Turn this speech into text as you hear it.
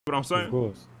What I'm saying? Of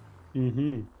course.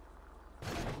 Mm-hmm.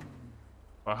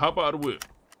 How about the whip?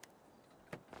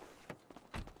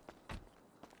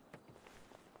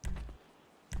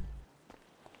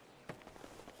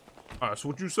 All right, so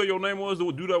what you say your name was,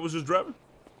 the dude that was just driving?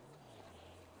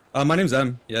 My name's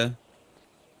M, yeah.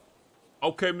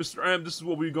 Okay, Mr. M, this is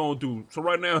what we're gonna do. So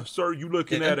right now, sir, you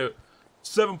looking at a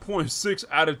 7.6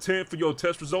 out of 10 for your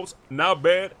test results. Not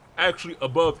bad, actually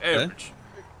above average.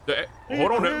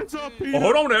 Hold on now.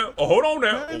 Hold on now. Hold on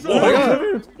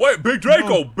now. Wait, Big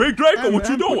Draco. Big Draco, what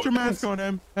you doing? Put your mask on,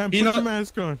 M. Put your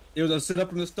mask on. It was a sit up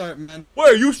from the start, man.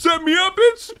 Wait, you set me up,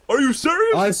 bitch? Are you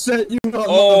serious? I set you up.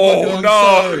 Oh,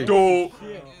 nah, dude.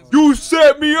 You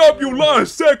set me up, you lying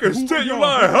second. You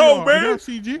lying hoe, man.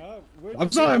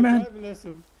 I'm sorry, man.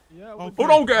 Hold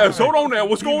on, guys. Hold on now.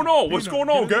 What's going on? What's going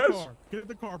on, guys? Get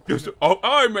the car. All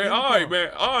right, man. All right,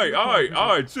 man.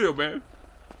 All right. Chill, man.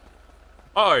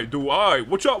 All right, dude. All right.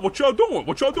 What y'all doing?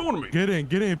 What y'all doing to me?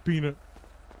 Get in, Peanut.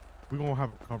 We gonna have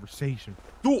a conversation.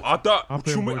 Dude, I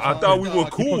thought we were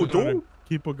cool, dude.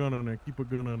 Keep a gun on there. Keep a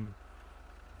gun on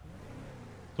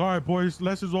there. All right, boys.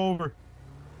 Less is over.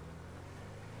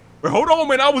 Wait, hold on,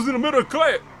 man. I was in the middle of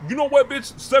class. You know what,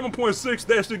 bitch? 7.6.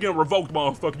 That shit getting revoked,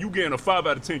 motherfucker. You getting a 5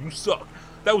 out of 10. You suck.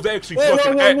 That was actually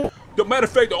fucking. The matter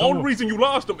of fact, the only reason you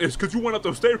lost them is because you went up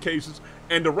those staircases,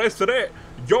 and the rest of that,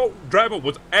 your driving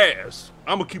was ass.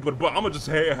 I'm gonna keep it, but I'm gonna just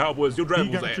say how it was. Your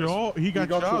driving was ass. He got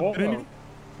you out, didn't he?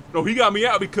 No, he got me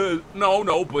out because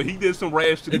but he did some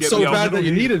rash to get me out. It's so bad that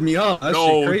you needed me, huh? That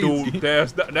no, shit crazy. dude,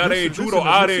 that ain't true though.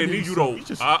 I didn't need you though.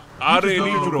 I didn't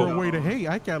need you though. Way to hate.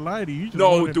 I can't lie to you.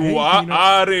 No, dude,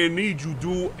 I didn't need you,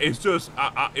 dude. It's just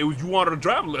it was you wanted a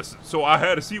driving lesson, so I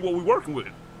had to see what we working with.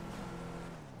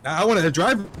 I wanted to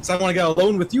drive, so I want to get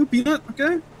alone with you, Peanut.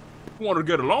 Okay. You wanted to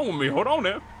get along with me? Hold on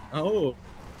now. Oh.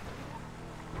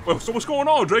 Well, so what's going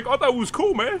on, Drake? I thought it was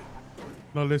cool, man.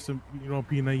 No, listen,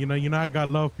 Peanut, you know I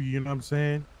got love for you, you know what I'm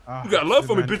saying? You got love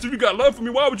for me, bitch. If you got love for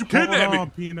me, why would you kidnap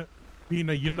me?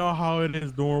 Peanut, you know how it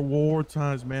is during war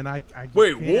times, man. I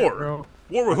wait, war? Bro.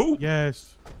 War with who?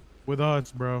 Yes, with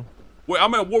us, bro. Wait,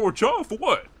 I'm at war with y'all for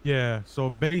what? Yeah,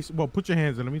 so well, put your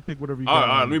hands in. Let me take whatever you got. All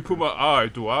right, let me put my, all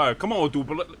right, dude. All right, come on, dude.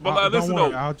 But listen,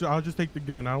 though. I'll just take the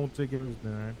gun. I won't take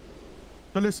everything, all right?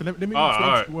 So listen, let me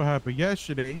explain what happened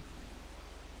yesterday.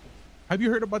 Have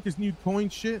you heard about this new coin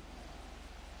shit?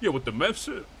 Yeah, with the meth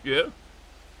shit. Yeah.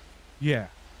 Yeah.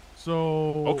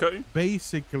 So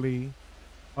basically,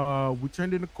 we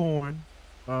turned in a coin.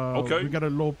 We got a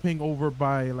little ping over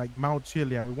by like Mount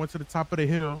Chili. We went to the top of the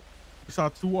hill. We saw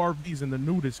 2 RVs in the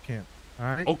nudist camp. All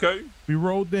right. Okay. We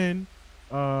rolled in.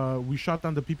 We shot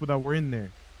down the people that were in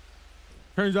there.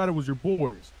 Turns out it was your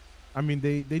boys. I mean,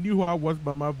 they knew who I was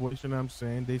by my voice. You know what I'm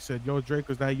saying? They said, "Yo, Drake,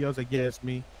 was that you?" I was like, "Yeah, it's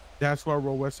me." That's why I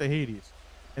roll West Side Hades.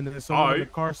 And then someone in the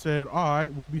car said, "All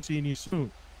right, we'll be seeing you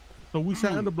soon." So we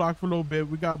sat on the block for a little bit.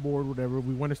 We got bored, whatever.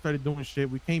 We went and started doing shit.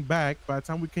 We came back. By the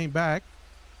time we came back,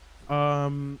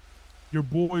 your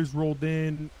boys rolled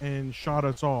in and shot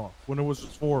us off when it was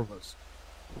just 4 of us.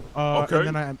 And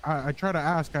then I try to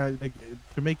ask, like,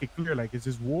 to make it clear, like, is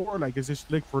this war? Like, is this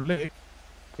lick for lick?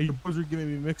 And your boys were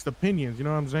giving me mixed opinions. You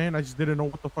know what I'm saying? I just didn't know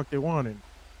what the fuck they wanted.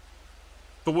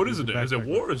 So what is it then? Is it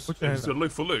war? Is it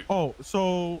lick for lick? Oh,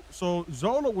 so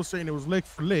Zola was saying it was lick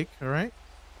for lick, all right?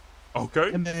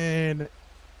 Okay. And then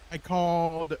I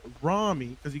called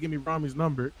Rami because he gave me Rami's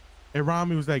number, and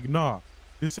Rami was like, "Nah,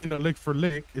 this ain't a lick for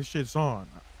lick. This shit's on."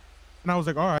 And I was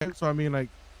like, "All right." So I mean,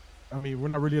 we're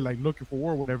not really like looking for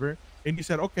war or whatever. And he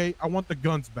said, "Okay, I want the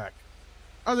guns back."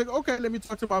 I was like, "Okay, let me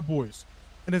talk to my boys."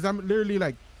 And as I'm literally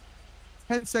like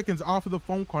 10 seconds off of the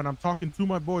phone call, and I'm talking to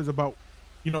my boys about,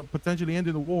 potentially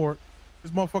ending the war,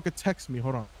 this motherfucker texts me.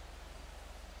 Hold on.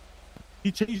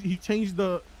 He changed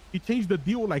the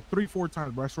deal like 3-4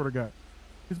 times, bro. I swear to God.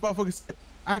 This motherfucker said,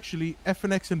 actually,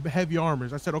 FNX and heavy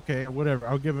armors. I said, okay, whatever.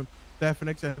 I'll give him the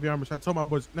FNX and heavy armors. I told my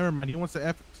boys, never mind. He wants the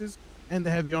FXs and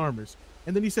the heavy armors.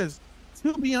 And then he says,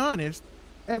 to be honest,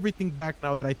 everything back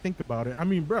now that I think about it. I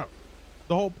mean, bro,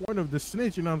 the whole point of the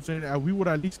snitch, you know what I'm saying? We would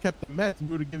at least kept the meth. We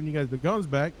would have given you guys the guns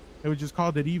back. It would just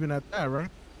called it even at that, right?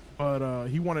 But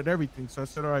he wanted everything. So I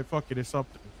said, all right, fuck it. It's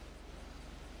up to him.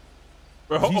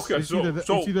 Well, okay, it's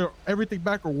either everything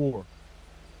back or war.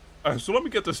 So let me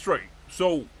get this straight.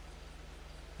 So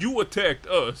you attacked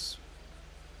us,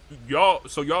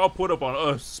 y'all put up on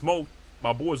us, smoked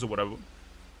my boys or whatever,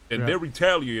 and they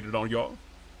retaliated on y'all.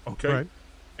 Okay. Right.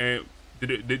 And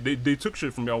they took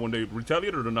shit from y'all when they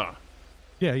retaliated or not?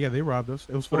 Yeah, they robbed us.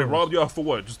 It was. So they robbed y'all for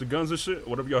what? Just the guns and shit,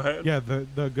 whatever y'all had? Yeah,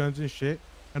 the guns and shit.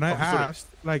 And I asked,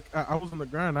 like, I was on the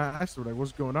ground. I asked her, like,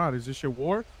 what's going on? Is this shit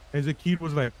war? And the kid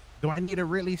was like, do I need to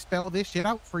really spell this shit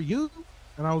out for you?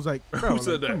 And I was like, bro, Who like,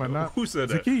 said that? come on, Who said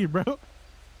that? Zaki, bro.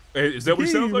 Hey, is that what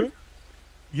he sounds like?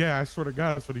 Yeah, I swear to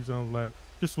God, that's what he sounds like.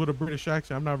 Just with a British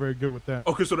accent. I'm not very good with that.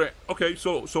 Okay,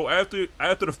 so after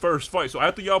the first fight, so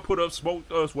after y'all put up,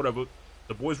 smoked us, whatever,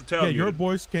 the boys retaliated. Yeah, your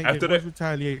boys came. After that,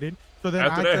 retaliated. So then I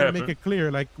had to make it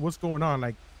clear, like, what's going on.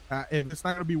 Like, if it's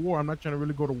not gonna be war, I'm not trying to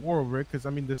really go to war over it, because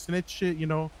I mean the snitch shit, you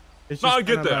know. It's just I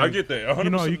get that. Like, I get that. 100%. You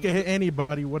know, you can hit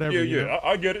anybody, whatever. Yeah,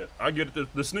 I get it. I get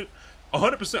it. The snitch.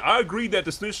 100%. I agree that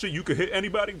the snitch shit, you could hit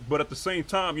anybody, but at the same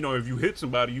time, you know, if you hit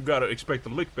somebody, you gotta expect the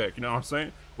lick back. You know what I'm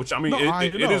saying? Which I mean,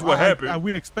 it is what happened.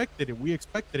 We expected it. We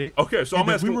expected it. Okay, so I'm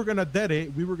asking. We were gonna dead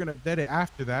it. We were gonna dead it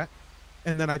after that,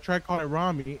 and then I tried calling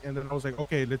Rami, and then I was like,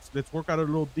 okay, let's work out a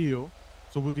little deal,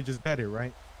 so we could just dead it,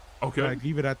 right? Okay. Like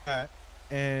leave it at that,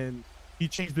 and he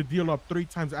changed the deal up 3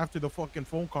 times after the fucking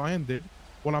phone call ended.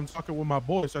 While I'm talking with my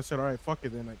boys, so I said, all right, fuck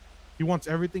it then. Like, he wants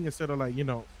everything instead of like, you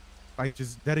know, like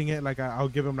just deading it. Like I'll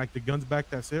give him like the guns back,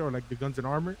 that's it, or like the guns and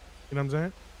armor. You know what I'm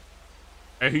saying?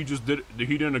 And he just did.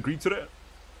 He didn't agree to that.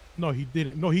 No, he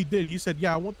didn't. No, he did. He said,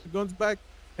 yeah, I want the guns back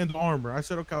and the armor. I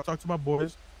said, okay, I'll talk to my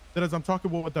boys. Then as I'm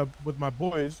talking with my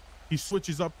boys, he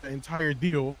switches up the entire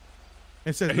deal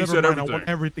and says, never mind, I want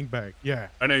everything back. Yeah.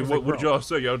 And then what did y'all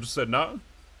say? Y'all just said nah?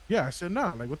 Yeah, I said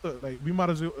nah. Like what the we might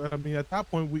as well. I mean, at that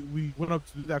point, we went up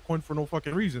to that coin for no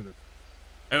fucking reason.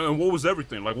 And what was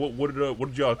everything? Like what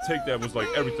did y'all take that was like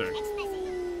everything?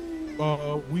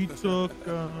 We took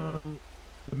the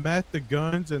meth, the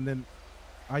guns, and then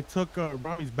I took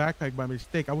Rami's backpack by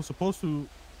mistake. I was supposed to.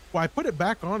 Well, I put it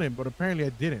back on him, but apparently I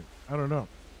didn't. I don't know.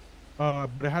 But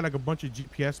it had like a bunch of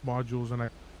GPS modules and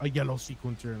like a yellow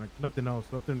sequencer and like nothing else,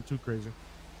 nothing too crazy.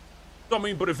 I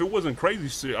mean, but if it wasn't crazy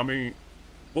shit, I mean,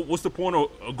 what's the point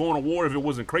of going to war if it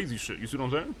wasn't crazy shit? You see what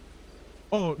I'm saying?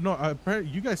 Oh no!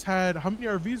 Apparently, you guys had how many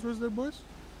RVs was there, boys?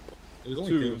 It was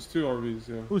two. It was 2 RVs.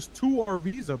 Yeah. It was 2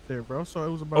 RVs up there, bro. So it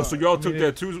was about. Oh, so y'all took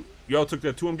that too? Y'all took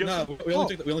that too? I'm guessing. No, we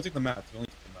only took the meth.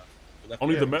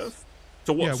 Only the meth.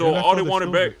 So what? Yeah, so all they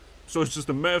wanted back. So it's just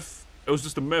the meth. It was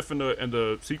just the meth and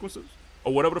the sequences,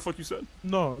 or whatever the fuck you said.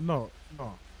 No.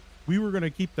 We were gonna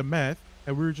keep the meth,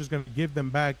 and we were just gonna give them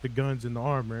back the guns and the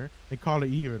armor and call it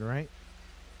even, right?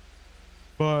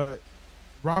 But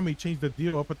Rami changed the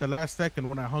deal up at the last second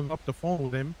when I hung up the phone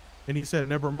with him, and he said,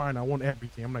 "Never mind, I want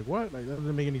everything." I'm like, "What? Like that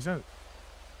doesn't make any sense."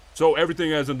 So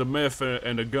everything, as in the meth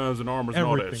and the guns and armors and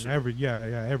all that shit.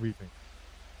 Everything.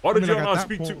 Why did y'all not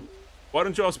speak to? Why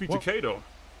didn't y'all speak to Kato?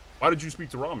 Why did you speak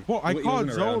to Rami? Well, I called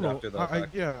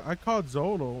Zolo. I called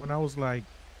Zolo, and I was like,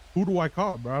 "Who do I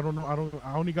call, bro? I don't know.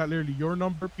 I only got literally your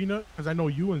number, Peanut, because I know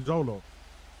you and Zolo.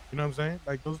 You know what I'm saying?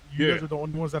 Like those, you guys are the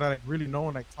only ones that I like really know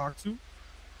and like talk to.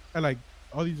 And like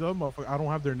all these other motherfuckers, I don't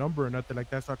have their number or nothing like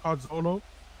that. So I called Zolo.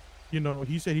 You know,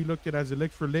 he said he looked at it as a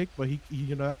lick for lick, but he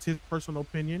you know, that's his personal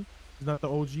opinion. He's not the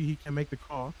OG. He can make the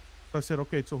call. So I said,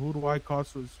 okay, so who do I call?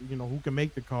 So you know, who can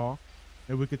make the call,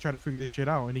 and we could try to figure this shit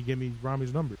out. And he gave me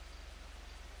Rami's number.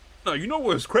 No, you know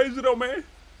what's crazy though, man?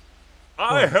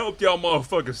 I helped y'all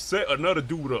motherfuckers set another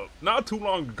dude up not too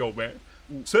long ago, man.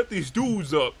 Set these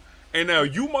dudes up, and now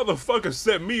you motherfuckers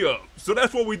set me up. So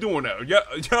that's what we doing now.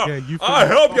 I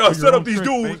helped y'all set up these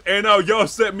dudes, and now y'all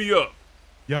set me up.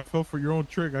 Y'all fell for your own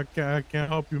trick. I can't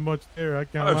help you much there. I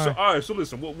can't. All right, so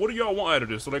listen. What do y'all want out of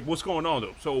this? So like, what's going on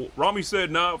though? So Rami said,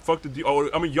 "Nah, fuck the deal."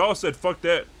 Oh, I mean, y'all said, "Fuck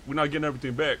that. We're not getting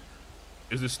everything back."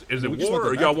 Is it war,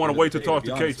 or y'all want to wait to talk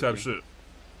to K type shit?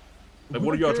 Like,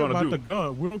 what are y'all trying to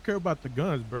do? We don't care about the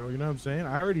guns, bro. You know what I'm saying?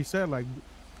 I already said, like,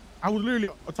 I was literally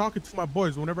talking to my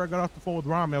boys. Whenever I got off the phone with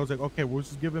Rami, I was like, okay, we'll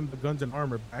just give him the guns and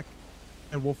armor back,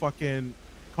 and we'll fucking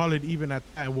call it even at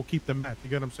that, and we'll keep the meth. You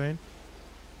get what I'm saying?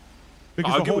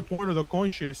 Because the whole point of the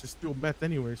coin shit is to steal meth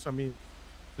anyway. So, I mean,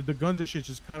 the guns and shit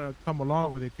just kind of come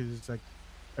along with it because it's like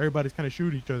everybody's kind of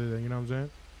shooting each other there. You know what I'm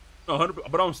saying?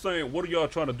 100%. But I'm saying, what are y'all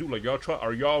trying to do? Like,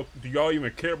 do y'all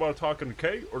even care about talking to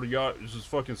K, or do y'all just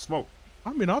fucking smoke?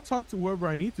 I mean, I'll talk to whoever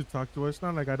I need to talk to. It's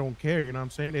not like I don't care. You know what I'm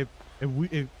saying?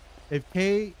 If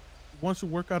K wants to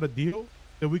work out a deal,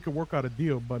 then we can work out a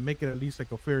deal, but make it at least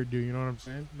like a fair deal. You know what I'm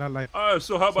saying? Not like. All right.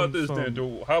 So how about this then,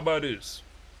 dude? How about this?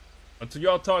 Until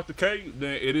y'all talk to K,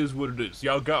 then it is what it is.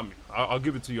 Y'all got me. I'll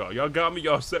give it to y'all. Y'all got me.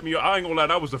 Y'all set me up. I ain't gonna lie.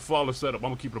 That was a flawless setup. I'm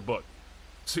gonna keep it a buck.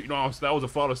 So, you know, that was a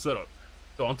flawless setup.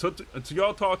 So until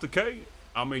y'all talk to K,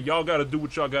 I mean, y'all gotta do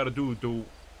what y'all gotta do, dude.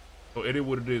 So it is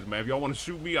what it is, man. If y'all want to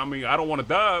shoot me, I mean, I don't want to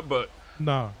die, but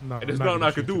no, there's nothing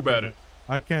I can do about it.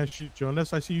 I can't shoot you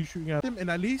unless I see you shooting at him in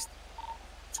at least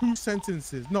 2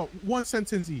 sentences. No, 1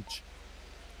 sentence each.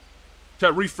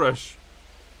 Chat refresh.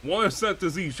 1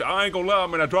 sentence each. I ain't gonna lie,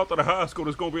 man. I dropped out of high school.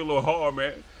 It's gonna be a little hard,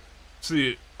 man.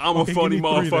 See, I'm a funny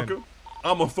motherfucker.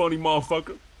 I'm a funny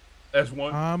motherfucker. That's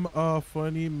 1. I'm a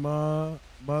funny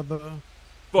Mother.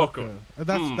 Fucker.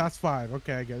 That's 5.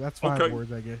 Okay, I get that's 5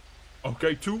 words. I get.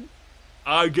 Okay, 2.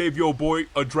 I gave your boy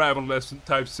a driving lesson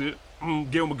type shit.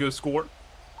 Give him a good score.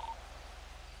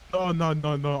 No.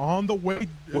 On the way.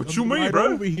 What you mean,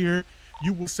 bro? Over here,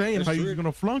 you were saying how you was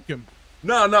gonna flunk him.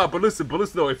 Nah, but listen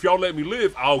though, if y'all let me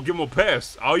live, I'll give him a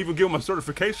pass. I'll even give him a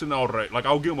certification and all that. Like,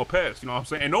 I'll give him a pass, you know what I'm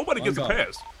saying? And nobody gets a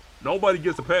pass. Nobody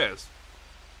gets a pass.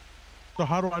 So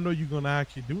how do I know you're gonna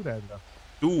actually do that, though?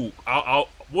 Dude,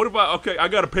 what if okay, I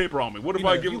got a paper on me. What if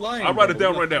I give him, I'll write it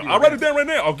down right now. I'll write it down right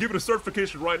now. I'll give it a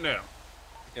certification right now.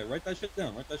 Okay, write that shit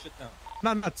down.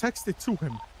 No, text it to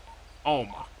him. Oh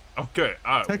my, okay,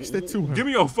 all right. Text it to him. Give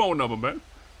me your phone number, man.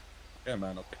 Yeah,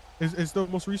 man, okay. It's the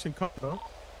most recent cut, though.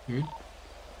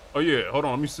 Oh yeah, hold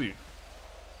on, let me see.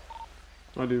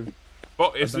 I do.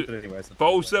 Oh, is it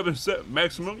 477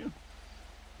 Maximilian?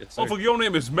 Yes, sir. Oh, fuck, your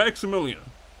name is Maximilian.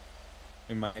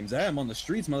 And my name's I'm on the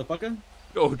streets, motherfucker.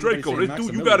 Yo, Draco, this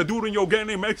dude, you got a dude in your gang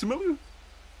named Maximilian?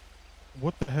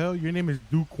 What the hell? Your name is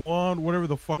Duquan, whatever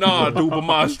the fuck. Nah, dude, but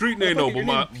my street name though, but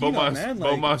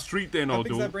my street name though,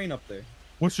 dude. That brain up there?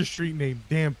 What's your street name?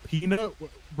 Damn Peanut,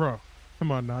 bro.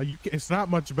 Come on now, it's not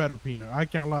much better, Peanut. I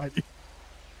can't lie to you.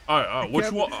 All right,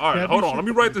 which one? All right, hold on. Let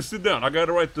me write this shit down. I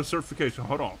gotta write the certification.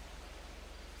 Hold on.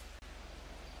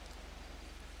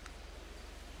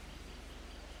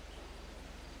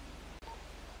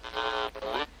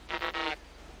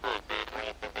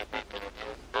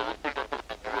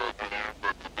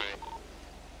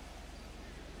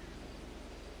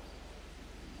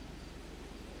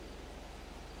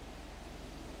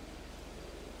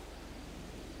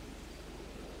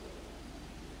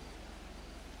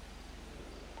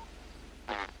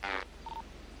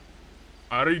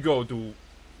 There you go, dude.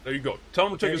 There you go. Tell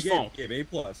him to take his phone. Give A+,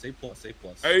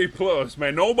 A+,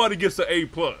 man. Nobody gets an A+.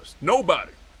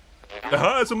 Nobody. The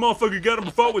highest a motherfucker got him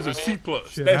before was a C+.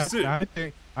 Shit, That's it.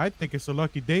 I think it's a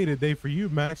lucky day today for you,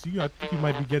 Max. I think you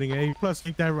might be getting an A+.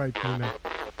 Ain't that right, Peanut?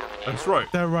 That's right.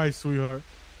 Ain't that right, sweetheart?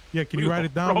 Yeah, can you write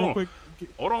it down real quick?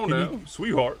 Hold on now,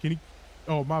 sweetheart. Can you?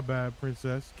 Oh, my bad,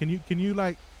 princess. Can you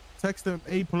like text them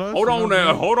A+? Hold on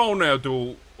now,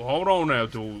 dude.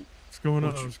 What's going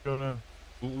on?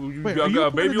 You Wait,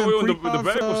 got baby oil in the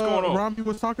bag? What's going on? Rami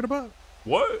was talking about?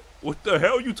 What? What the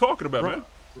hell are you talking about, man?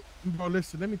 Bro,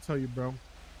 listen, let me tell you, bro.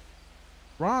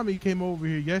 Rami came over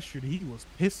here yesterday. He was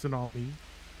pissing on me.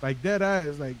 Like, dead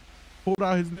ass, like, pulled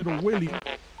out his little willy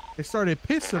and started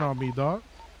pissing on me, dog.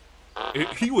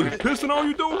 He was pissing on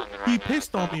you, dude? He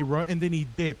pissed on me, bro, and then he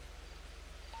dipped.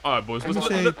 All right, boys.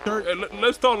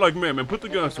 Let's talk like man. Put the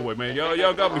guns away, man.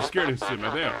 Y'all got me scared and shit,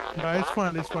 man. Damn. Nah, it's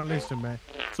fine. Listen, man.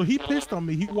 So he pissed on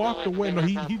me. He walked away. No,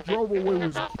 he drove away with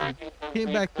his kid.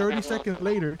 Came back 30 seconds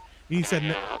later, and he said,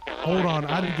 "Hold on,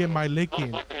 I didn't get my lick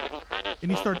in." And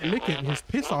he started licking his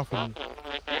piss off of me.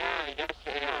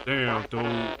 Damn, dude.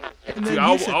 And then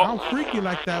he said, "I'm freaky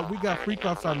like that. We got freak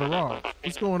offs on the raw.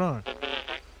 What's going on?"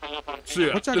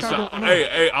 Shit, listen,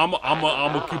 hey,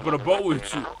 I'ma keep it a boat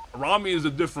with you. Rami is a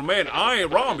different man. I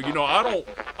ain't Rami, you know. I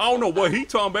don't know what he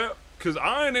talking about, cause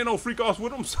I ain't no freak offs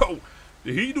with him. So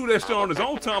he do that shit on his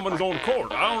own time on his own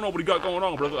accord. I don't know what he got going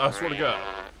on, brother. I swear to God.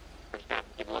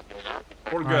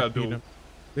 Swear to God, dude. Peter,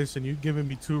 listen, you've given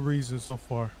me 2 reasons so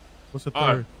far. What's the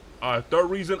third? All right, third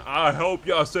reason, I help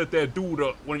y'all set that dude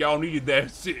up when y'all needed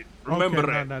that shit. Remember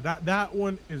that. That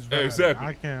one is valid. Exactly.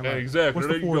 I can't. Exactly.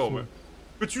 There you go, man.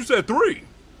 But you said 3.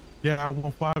 Yeah, I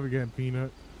want 5 again,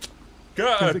 Peanut.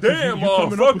 God damn,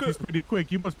 motherfucker. He's pretty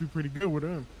quick. You must be pretty good with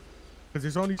him. Because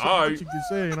there's only so much you can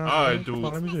say, you know? All right, dude.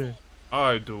 Let me see. All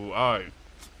right, dude. All right.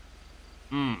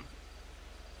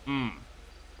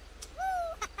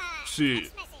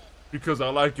 Shit. Because I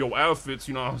like your outfits,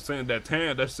 you know what I'm saying? That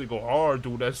tan, that shit go hard,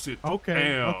 dude. That shit. Okay.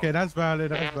 Damn. Okay, that's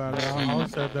valid. I'll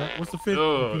accept that. What's the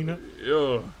 5th, Peanut?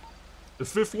 Yeah. The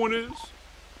 5th one is?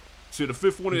 Shit, the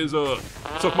 5th one is,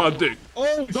 suck my dick.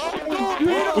 Oh,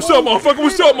 what's up, motherfucker?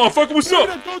 What's up, motherfucker? What's up?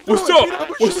 What's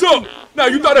up? What's up? Now,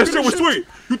 you thought that shit was sweet.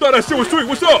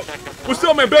 What's up? What's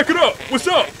up, man? Back it up. What's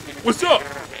up?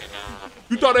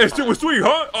 You thought that shit was sweet,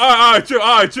 huh? All right,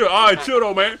 chill,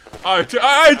 though, man. All right,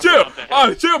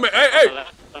 chill, man. Hey.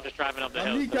 I'm just driving up the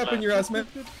hill. I'm kneecapping your ass, man.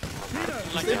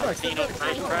 Like a casino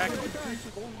first track.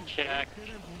 Check.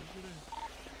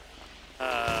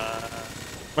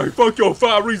 Hey, fuck your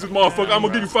 5 reasons, motherfucker. I'm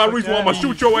gonna give you 5 reasons why I'm gonna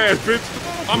shoot your ass, bitch.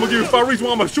 I'm gonna give you 5 reasons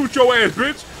why I'm gonna shoot your ass,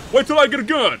 bitch. Wait till I get a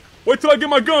gun. Wait till I get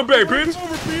my gun back, bitch.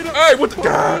 Hey, what the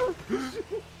God?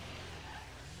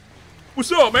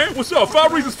 What's up, man? What's up?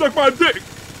 5 reasons to suck my dick.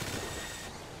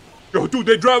 Yo, dude,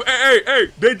 they drive. Hey,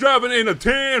 they driving in a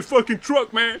tan fucking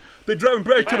truck, man. They driving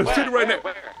back to the city right now.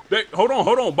 Hold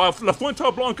on, by La Fuente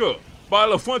Blanca. By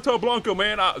La Fuente Blanca,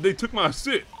 man. They took my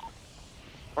shit.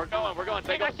 We're going.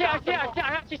 Take I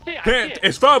actually see it. Can't.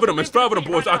 It's 5 of them. It's 5 of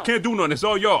them, boys. I can't do nothing. It's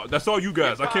all y'all. That's all you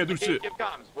guys. I can't do shit. Give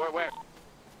comms. Where?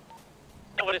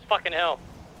 What is fucking hell?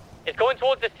 It's going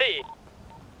towards the sea.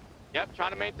 Yep,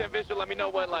 trying to maintain visual. Let me know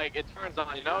when, like, it turns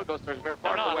on, you know? It goes towards very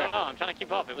far. No, I'm trying to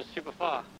keep up. It was super far.